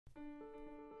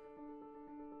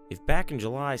If back in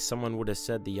July someone would have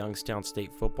said the Youngstown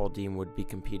State football team would be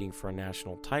competing for a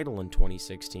national title in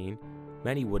 2016,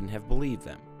 many wouldn't have believed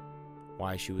them.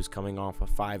 YSU was coming off a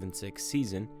 5-6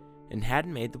 season and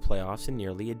hadn't made the playoffs in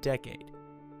nearly a decade.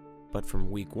 But from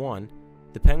week 1,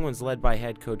 the Penguins led by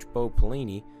head coach Bo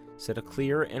Pelini sent a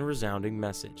clear and resounding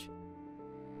message.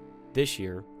 This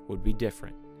year would be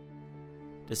different.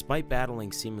 Despite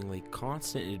battling seemingly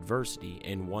constant adversity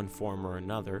in one form or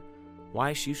another,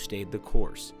 YSU stayed the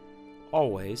course,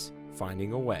 always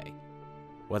finding a way.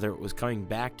 Whether it was coming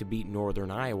back to beat Northern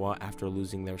Iowa after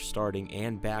losing their starting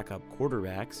and backup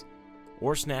quarterbacks,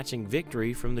 or snatching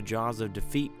victory from the jaws of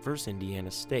defeat versus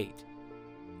Indiana State.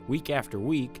 Week after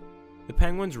week, the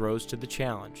Penguins rose to the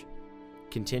challenge,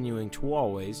 continuing to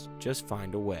always just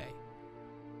find a way.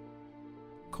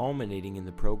 Culminating in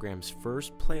the program's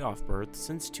first playoff berth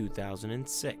since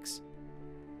 2006.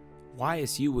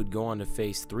 YSU would go on to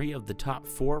face 3 of the top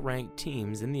 4 ranked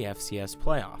teams in the FCS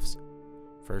Playoffs,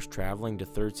 first traveling to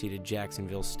third-seeded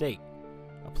Jacksonville State,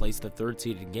 a place the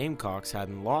third-seeded Gamecocks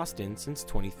hadn't lost in since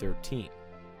 2013.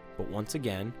 But once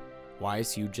again,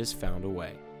 YSU just found a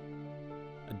way.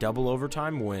 A double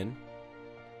overtime win,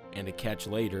 and a catch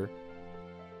later,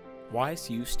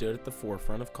 YSU stood at the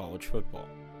forefront of college football.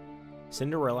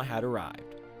 Cinderella had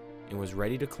arrived, and was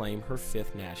ready to claim her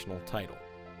 5th national title.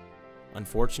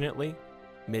 Unfortunately,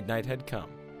 midnight had come,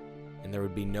 and there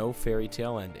would be no fairy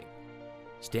tale ending.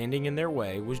 Standing in their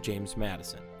way was James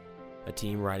Madison, a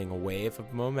team riding a wave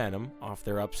of momentum off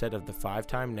their upset of the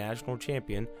 5-time national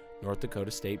champion North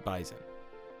Dakota State Bison.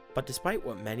 But despite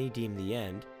what many deem the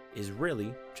end, is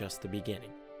really just the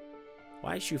beginning.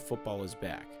 YSU football is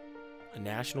back, a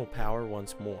national power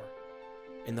once more,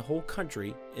 and the whole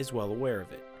country is well aware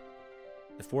of it.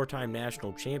 The 4-time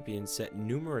national champions set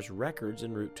numerous records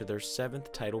en route to their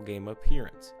 7th title game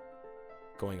appearance,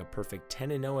 going a perfect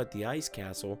 10-0 at the Ice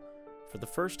Castle for the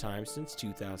first time since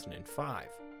 2005.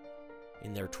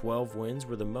 And their 12 wins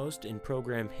were the most in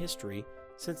program history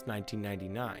since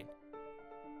 1999.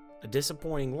 A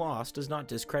disappointing loss does not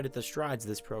discredit the strides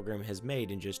this program has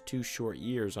made in just 2 short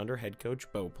years under head coach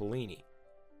Bo Pelini.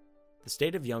 The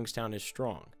state of Youngstown is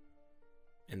strong,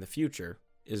 and the future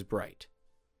is bright.